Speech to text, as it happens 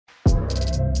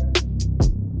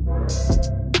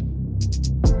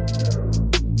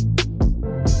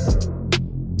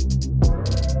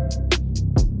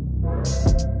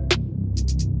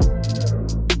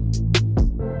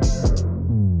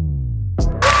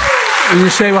And you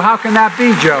say, well, how can that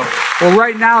be, Joe? Well,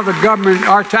 right now, the government,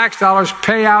 our tax dollars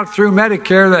pay out through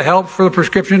Medicare the help for the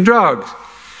prescription drugs.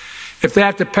 If they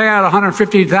have to pay out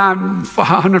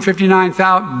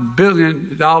 $159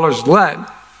 billion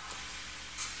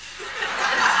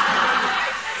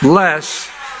less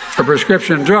for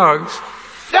prescription drugs.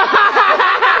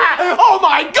 Oh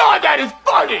my God, that is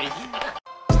funny!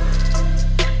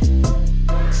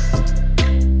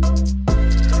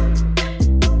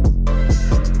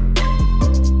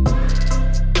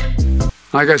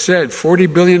 Like I said,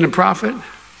 $40 billion in profit.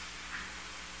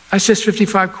 That's just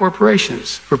 55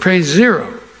 corporations. We're paying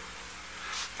zero.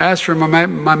 As for my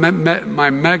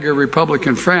MAGA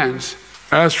Republican friends,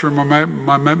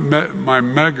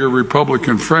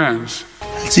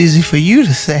 it's easy for you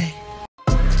to say.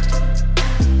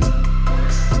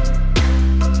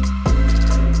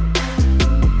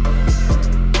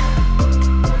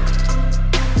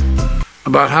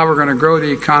 About how we're going to grow the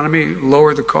economy,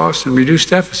 lower the costs, and reduce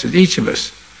deficit, each of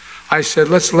us. I said,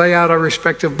 let's lay out our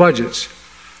respective budgets.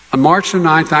 On March the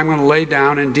 9th, I'm going to lay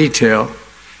down in detail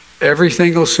every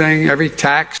single thing, every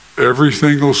tax that's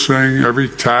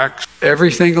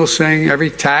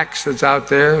out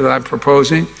there that I'm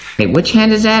proposing. Hey, which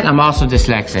hand is that? I'm also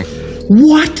dyslexic.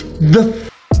 What the